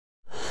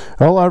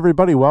Hello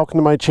everybody, welcome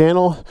to my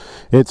channel.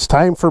 It's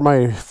time for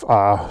my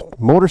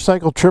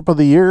motorcycle trip of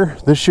the year.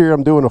 This year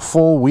I'm doing a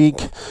full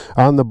week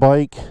on the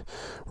bike.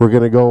 We're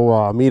going to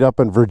go meet up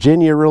in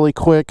Virginia really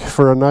quick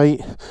for a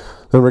night.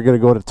 Then we're going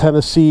to go to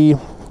Tennessee,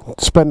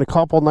 spend a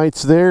couple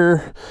nights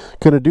there.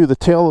 Going to do the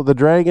Tail of the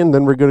Dragon.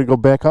 Then we're going to go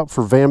back up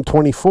for VAM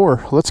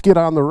 24. Let's get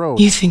on the road.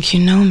 You think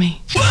you know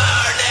me?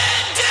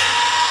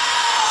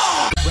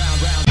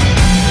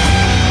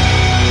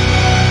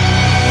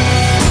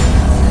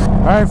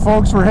 Alright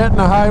folks, we're hitting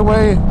the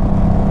highway.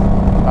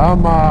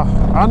 I'm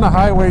on the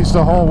highways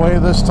the whole way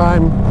this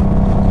time.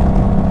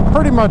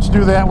 Pretty much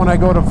do that when I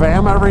go to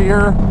VAM every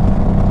year.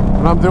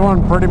 And I'm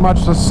doing pretty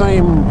much the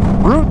same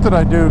route that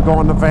I do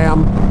going to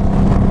VAM.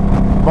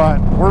 But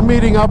we're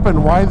meeting up in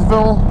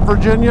Wytheville,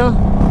 Virginia.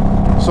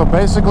 So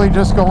basically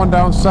just going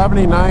down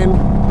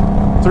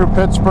 79 through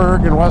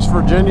Pittsburgh and West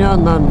Virginia.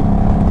 And then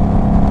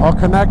I'll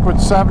connect with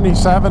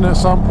 77 at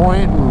some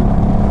point,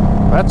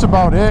 and that's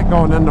about it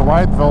going into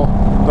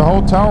Wytheville. The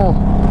hotel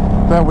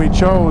that we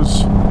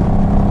chose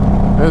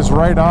is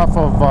right off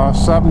of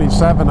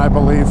 77, I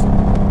believe.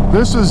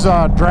 This is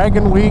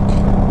Dragon Week.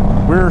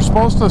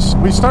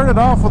 We started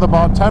off with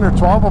about 10 or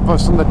 12 of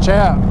us in the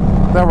chat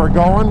that were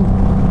going,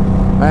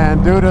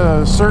 and due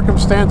to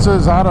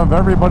circumstances out of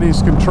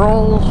everybody's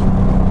controls,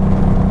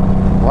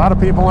 a lot of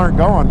people aren't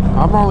going.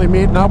 I'm only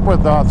meeting up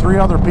with 3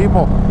 other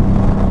people.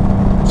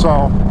 So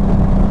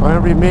I'm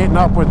going to be meeting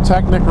up with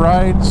Technic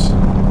Rides,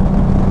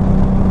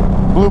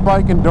 Blue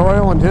Bike and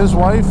Doyle and his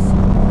wife.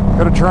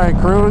 Gonna try and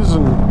cruise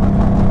and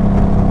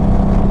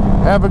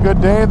have a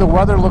good day. The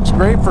weather looks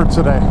great for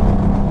today.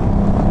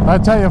 I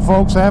tell you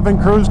folks, having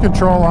cruise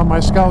control on my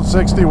Scout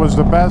 60 was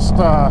the best,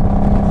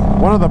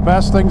 one of the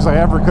best things I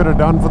ever could have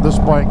done for this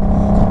bike.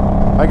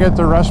 I get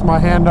to rest my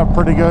hand up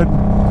pretty good.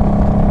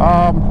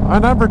 I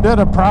never did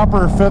a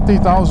proper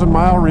 50,000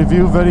 mile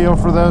review video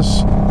for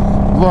this.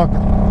 Look,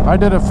 I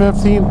did a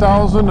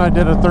 15,000, I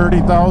did a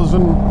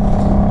 30,000.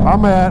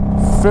 I'm at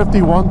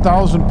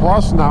 51,000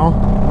 plus now.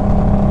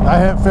 I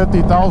hit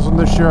 50,000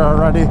 this year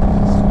already.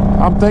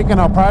 I'm thinking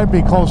I'll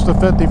probably be close to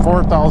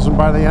 54,000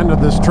 by the end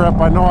of this trip.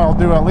 I know I'll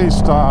do at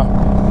least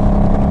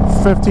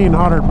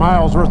 1,500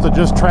 miles worth of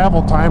just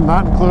travel time,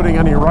 not including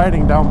any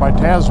riding down by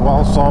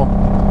Tazewell. So,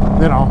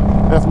 you know,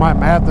 if my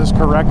math is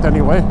correct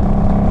anyway.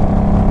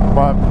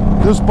 But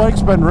this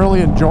bike's been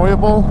really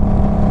enjoyable.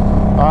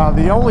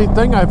 The only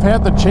thing I've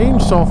had to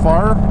change so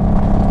far,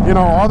 you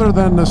know, other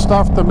than the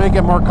stuff to make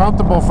it more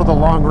comfortable for the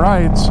long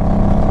rides,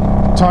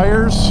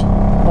 tires,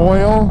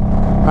 oil,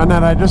 and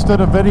then I just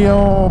did a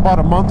video about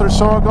a month or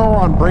so ago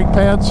on brake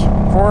pads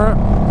for it.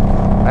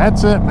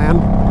 That's it, man.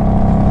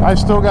 I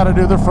still got to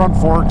do the front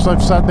forks.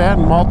 I've said that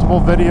in multiple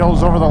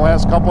videos over the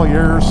last couple of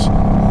years.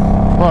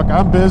 Look,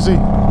 I'm busy.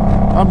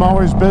 I'm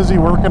always busy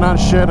working on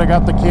shit. I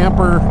got the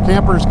camper.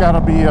 Camper's got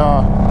to be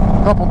a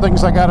couple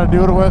things I got to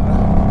do to it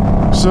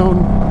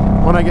soon.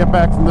 When I get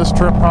back from this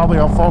trip, probably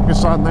I'll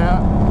focus on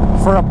that.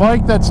 For a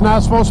bike that's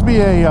not supposed to be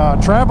a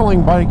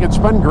traveling bike, it's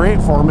been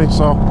great for me.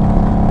 So,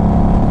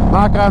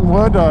 knock on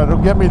wood, it'll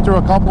get me through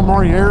a couple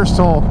more years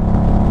till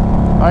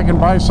I can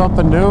buy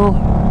something new.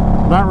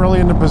 Not really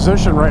in the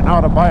position right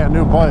now to buy a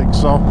new bike.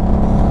 So,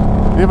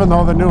 even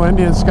though the new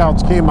Indian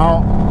Scouts came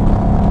out,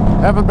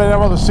 haven't been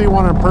able to see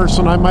one in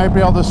person. I might be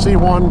able to see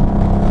one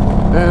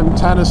in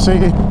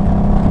Tennessee.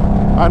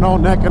 I know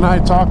Nick and I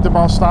talked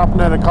about stopping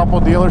at a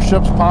couple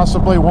dealerships,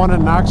 possibly one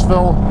in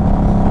Knoxville.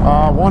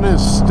 One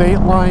is State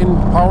Line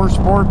Power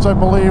Sports, I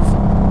believe.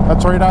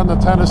 That's right on the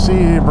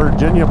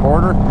Tennessee-Virginia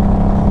border.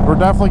 We're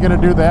definitely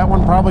going to do that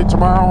one probably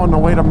tomorrow on the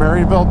way to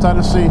Maryville,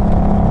 Tennessee.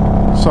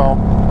 So,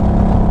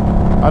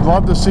 I'd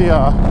love to see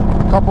a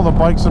couple of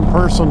bikes in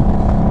person.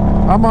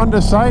 I'm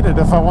undecided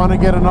if I want to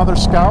get another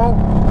Scout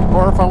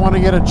or if I want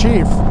to get a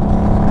Chief.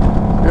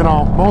 You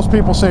know, most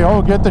people say,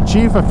 oh, get the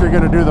Chief if you're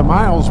going to do the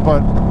miles,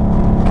 but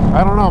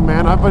I don't know,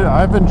 man.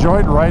 I've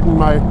enjoyed riding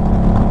my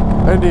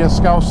India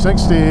Scout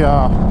 60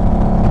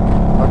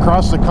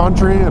 across the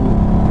country and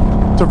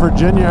to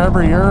Virginia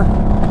every year.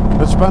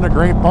 It's been a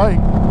great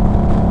bike.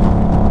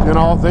 You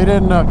know, they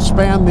didn't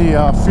expand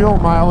the fuel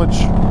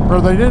mileage,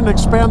 or they didn't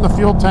expand the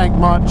fuel tank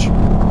much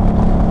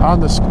on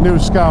the new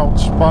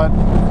Scouts, but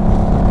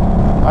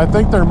I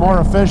think they're more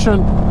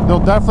efficient. They'll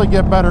definitely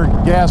get better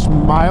gas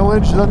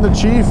mileage than the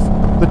Chief.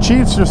 The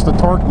Chief's just a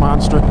torque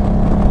monster.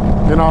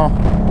 You know,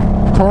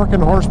 torque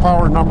and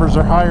horsepower numbers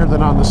are higher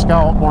than on the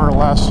Scout, more or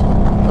less,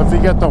 if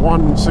you get the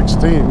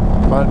 116.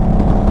 But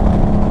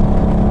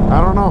I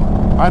don't know.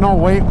 I know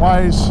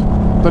weight-wise,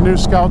 the new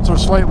Scouts are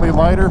slightly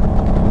lighter.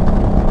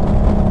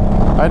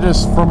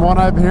 From what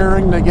I'm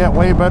hearing, they get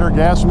way better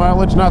gas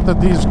mileage. Not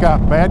that these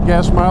got bad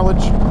gas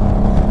mileage.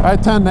 I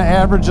tend to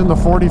average in the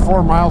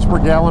 44 miles per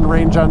gallon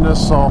range on this.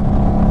 So,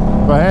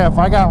 but hey, if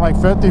I got like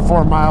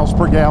 54 miles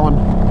per gallon,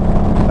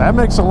 that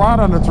makes a lot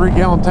on a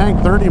 3-gallon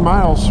tank. 30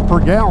 miles per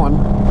gallon.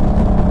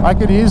 I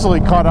could easily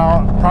cut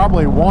out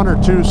probably 1 or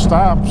 2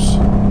 stops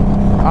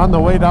on the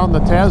way down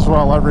the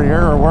Tazewell every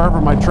year or wherever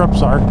my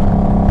trips are.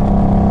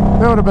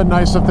 It would have been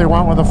nice if they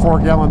went with a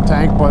 4-gallon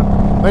tank, but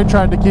they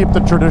tried to keep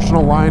the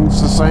traditional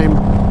lines the same.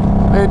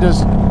 They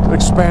just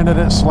expanded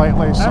it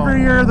slightly. So.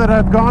 Every year that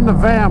I've gone to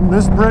VAM,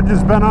 this bridge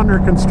has been under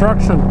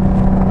construction.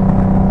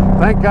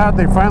 Thank God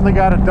they finally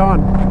got it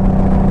done.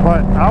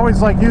 But I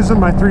always like using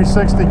my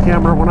 360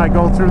 camera when I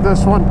go through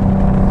this one.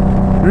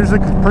 Usually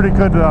pretty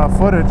good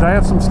footage. I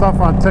have some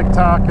stuff on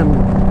TikTok and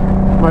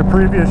my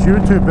previous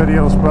YouTube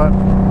videos, but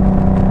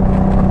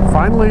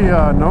finally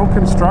no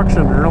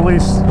construction, or at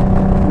least,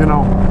 you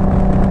know,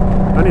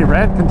 any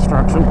rad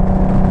construction.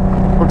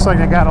 Looks like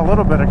they got a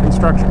little bit of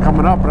construction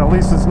coming up, but at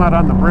least it's not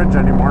on the bridge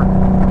anymore.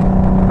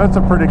 That's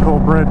a pretty cool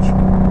bridge.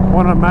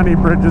 One of many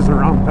bridges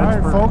around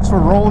Pittsburgh. All right, folks, we're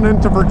rolling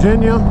into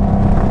Virginia.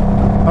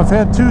 I've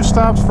had 2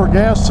 stops for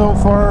gas so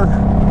far,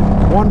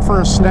 one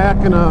for a snack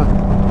and a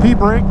pee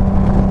break.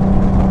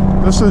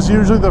 This is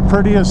usually the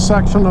prettiest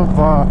section of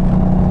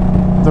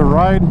the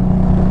ride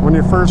when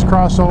you first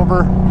cross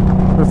over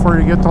before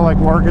you get to like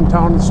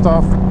Morgantown and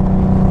stuff.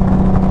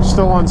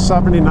 Still on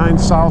 79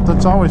 South.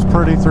 It's always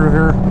pretty through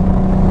here.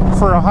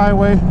 For a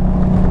highway,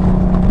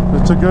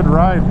 it's a good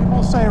ride.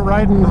 People say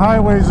riding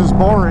highways is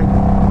boring.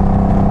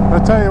 I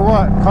tell you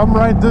what, come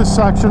ride this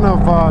section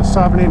of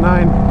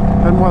 79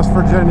 in West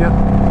Virginia.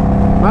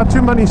 Not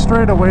too many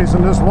straightaways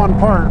in this one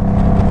part.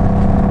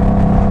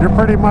 You're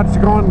pretty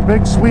much going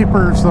big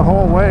sweepers the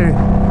whole way,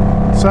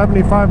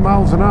 75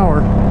 miles an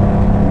hour,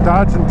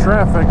 dodging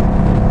traffic.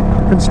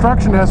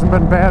 Construction hasn't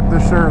been bad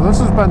this year. This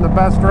has been the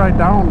best ride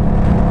down,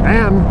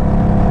 and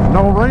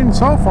no rain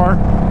so far.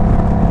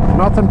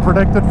 Nothing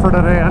predicted for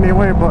today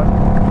anyway, but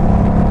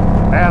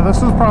yeah, this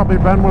has probably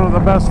been one of the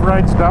best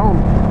rides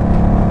down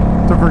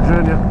to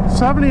Virginia.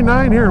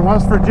 79 here in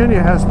West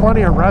Virginia has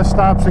plenty of rest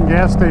stops and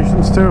gas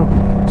stations too.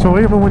 So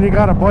even when you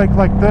got a bike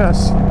like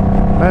this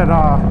that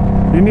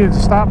you need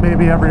to stop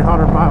maybe every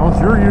 100 miles,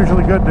 you're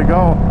usually good to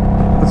go.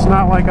 It's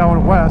not like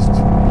out west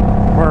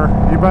where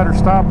you better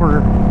stop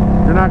or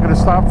you're not going to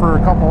stop for a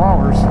couple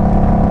hours.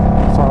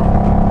 So,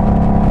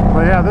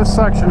 but yeah, this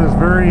section is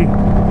a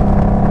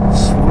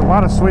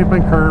lot of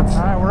sweeping curves.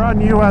 All right, we're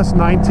on US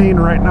 19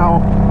 right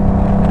now.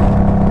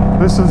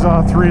 This is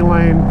a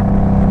 3-lane.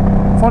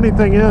 Funny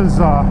thing is,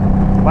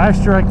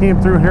 last year I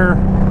came through here,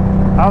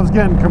 I was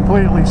getting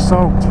completely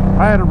soaked.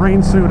 I had a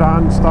rain suit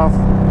on and stuff,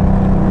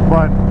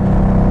 but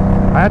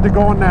I had to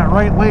go in that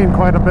right lane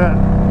quite a bit.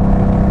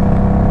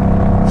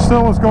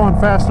 Still was going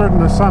faster than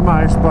the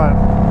semis, but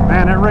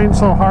man, it rained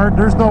so hard.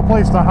 There's no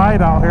place to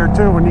hide out here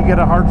too when you get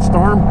a hard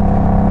storm.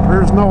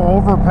 There's no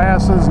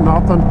overpasses,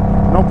 nothing.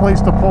 No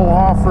place to pull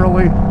off,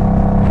 really.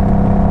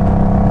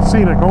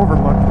 Scenic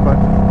overlook, but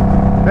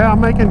yeah,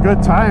 I'm making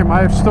good time.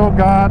 I've still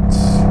got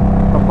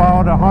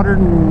about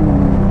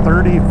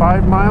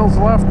 135 miles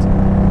left,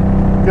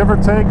 give or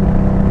take.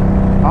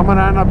 I'm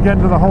gonna end up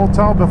getting to the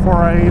hotel before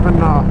I even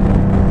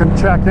can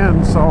check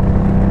in, so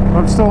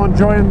I'm still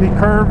enjoying the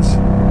curves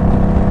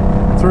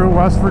through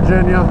West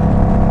Virginia.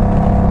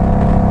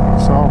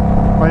 So,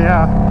 but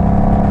yeah,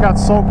 got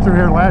soaked through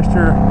here last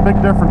year. Big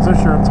difference this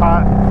year, it's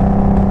hot.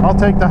 I'll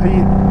take the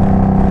heat.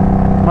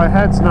 My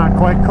head's not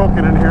quite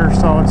cooking in here,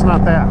 so it's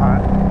not that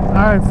hot.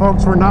 Alright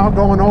folks, we're now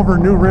going over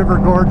New River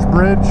Gorge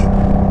Bridge,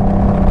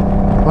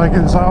 like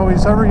it's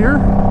always every year.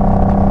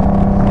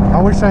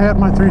 I wish I had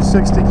my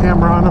 360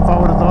 camera on. If I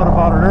would have thought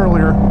about it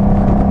earlier,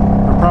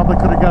 I probably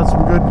could have got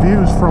some good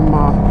views from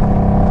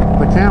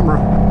the camera.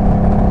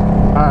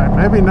 Alright,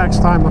 maybe next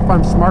time if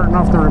I'm smart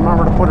enough to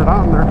remember to put it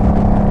on there.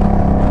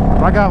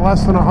 I got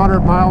less than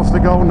 100 miles to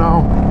go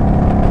now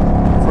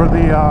for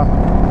the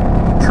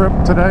trip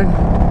today.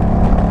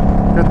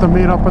 Get to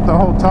meet up at the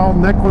hotel.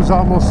 Nick was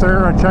almost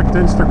there. I checked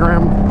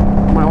Instagram,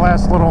 my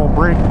last little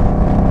break.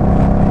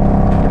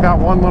 I got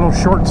one little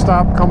short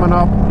stop coming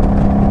up.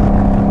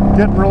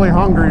 Getting really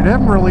hungry. They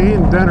haven't really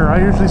eaten dinner.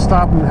 I usually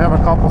stop and have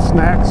a couple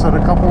snacks at a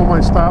couple of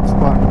my stops,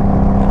 but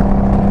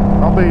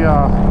I'll be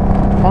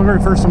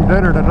hungry for some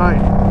dinner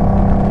tonight.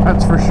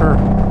 That's for sure.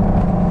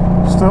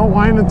 Still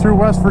winding through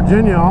West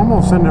Virginia,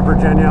 almost into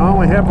Virginia. I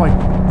only have like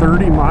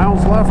 30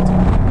 miles left.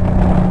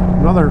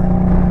 Another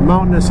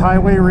mountainous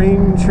highway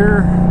range here.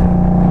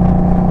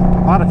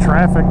 A lot of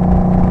traffic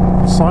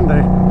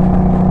Sunday,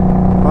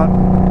 but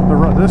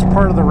this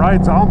part of the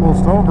ride's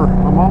almost over.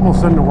 I'm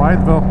almost into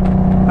Wideville.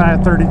 I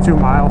had 32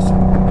 miles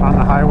on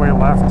the highway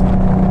left.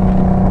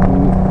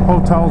 And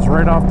hotel's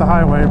right off the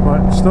highway,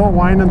 but still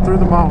winding through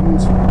the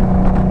mountains,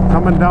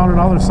 coming down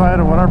another side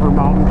of whatever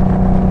mountain.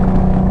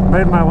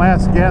 Made my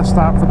last gas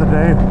stop for the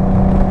day.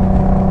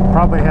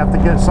 Probably have to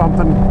get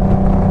something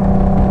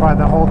by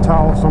the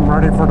hotel, so I'm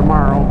ready for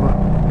tomorrow.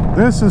 But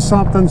this is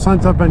something,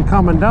 since I've been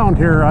coming down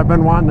here, I've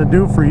been wanting to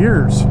do for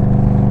years.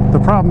 The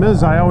problem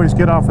is I always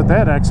get off at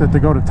that exit to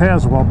go to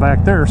Tazewell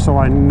back there, so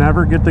I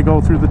never get to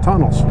go through the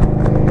tunnels.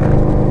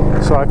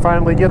 So I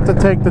finally get to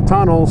take the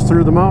tunnels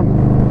through the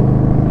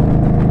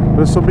mountain.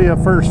 This will be a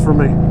first for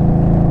me.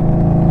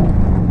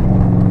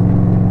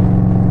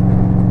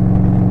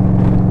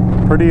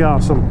 Pretty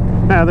awesome.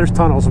 Yeah, there's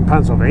tunnels in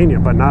Pennsylvania,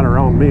 but not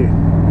around me.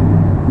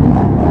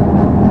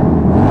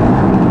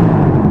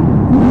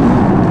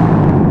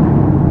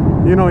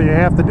 You know, you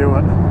have to do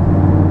it.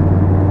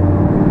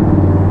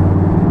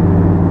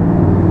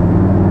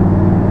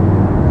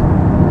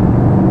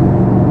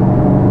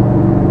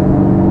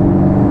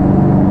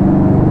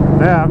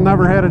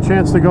 had a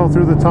chance to go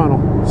through the tunnel,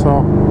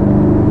 so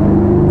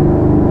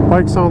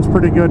bike sounds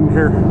pretty good in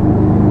here.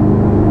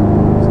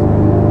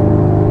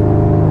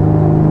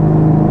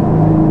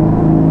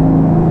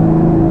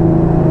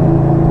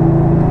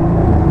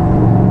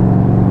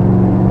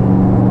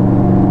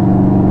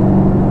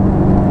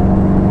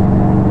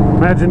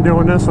 Imagine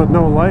doing this with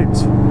no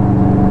lights,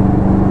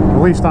 at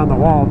least on the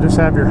wall. Just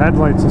have your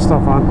headlights and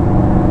stuff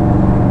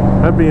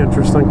on. That'd be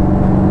interesting.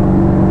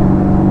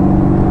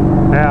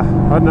 Yeah,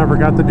 I never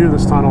got to do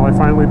this tunnel. I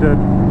finally did.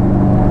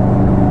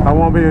 I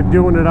won't be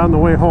doing it on the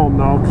way home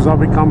though, because I'll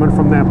be coming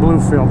from that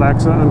Bluefield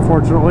exit,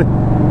 unfortunately.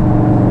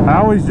 I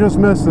always just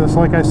miss this,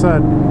 like I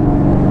said.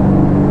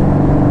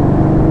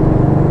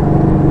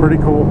 Pretty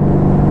cool.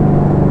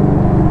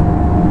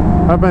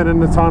 I've been in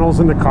the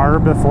tunnels in the car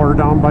before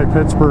down by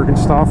Pittsburgh and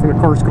stuff, and of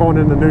course going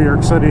into New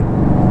York City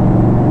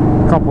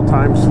a couple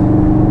times.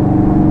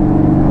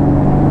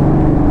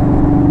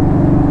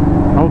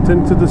 Out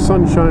into the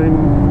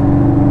sunshine.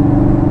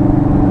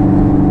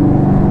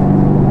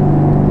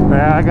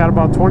 Yeah, I got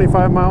about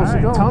 25 miles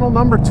to go. Tunnel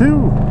number 2.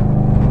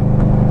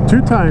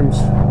 2 times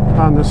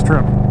on this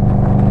trip.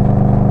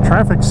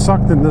 Traffic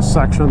sucked in this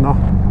section though.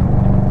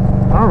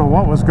 I don't know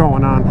what was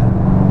going on,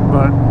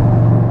 but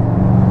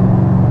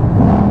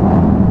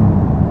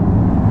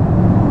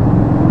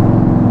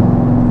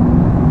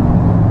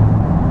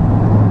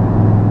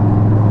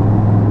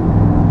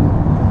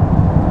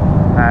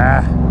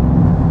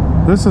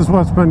this is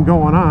what's been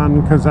going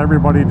on, because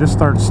everybody just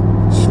starts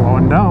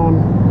slowing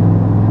down.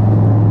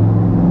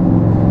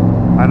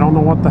 I don't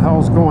know what the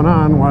hell's going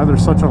on, why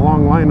there's such a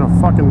long line of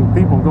fucking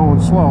people going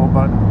slow,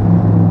 but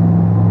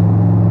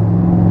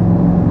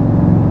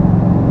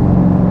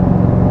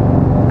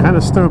kind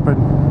of stupid.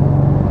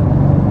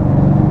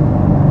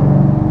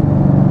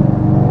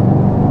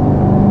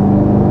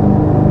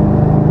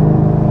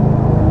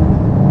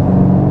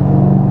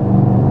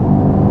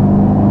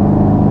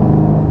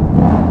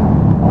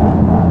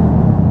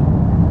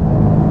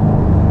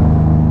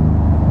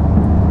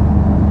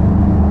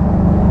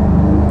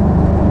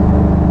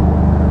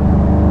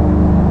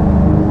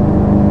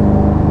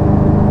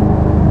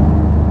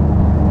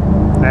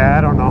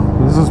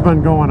 This has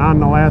been going on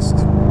the last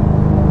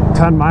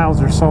 10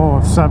 miles or so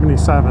of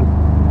 77.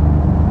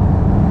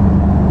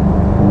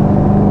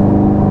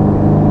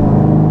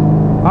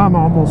 I'm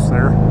almost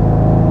there.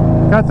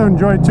 Got to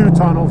enjoy 2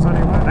 tunnels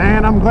anyway.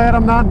 And I'm glad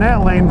I'm not in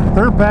that lane.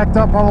 They're backed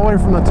up all the way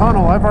from the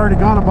tunnel. I've already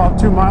gone about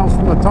 2 miles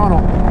from the tunnel.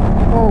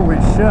 Holy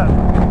shit.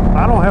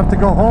 I don't have to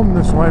go home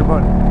this way,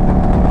 but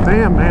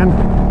damn, man,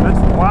 it's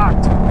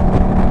blocked.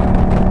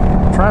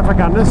 Traffic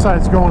on this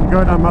side's going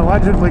good. I'm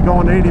allegedly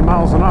going 80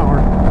 miles an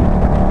hour.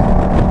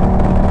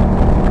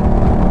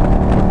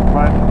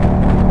 But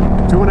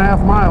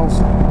 2.5 miles.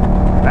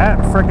 That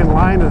freaking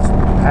line is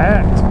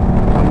packed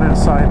on that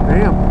side.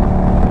 Damn.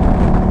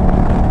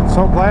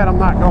 So glad I'm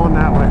not going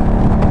that way.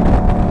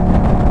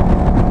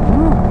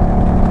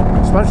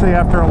 Whew. Especially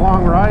after a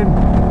long ride.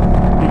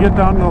 You get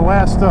down to the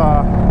last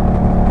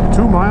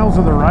 2 miles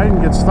of the ride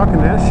and get stuck in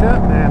that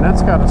shit. Man,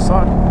 that's gotta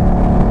suck.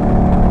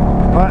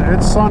 But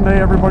it's Sunday.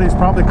 Everybody's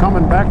probably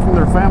coming back from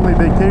their family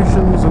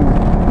vacations, and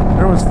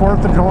it was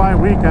 4th of July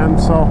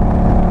weekend, so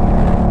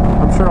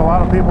I'm sure a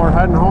lot of people are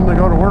heading home to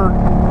go to work.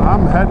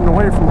 I'm heading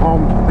away from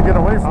home to get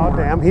away from work.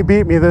 Damn, he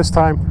beat me this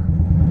time.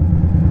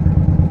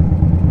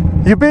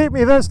 You beat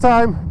me this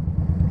time.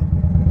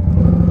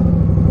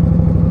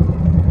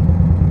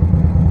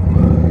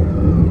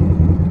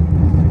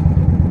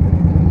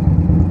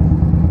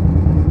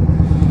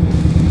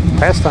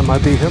 Last time I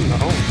beat him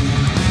though.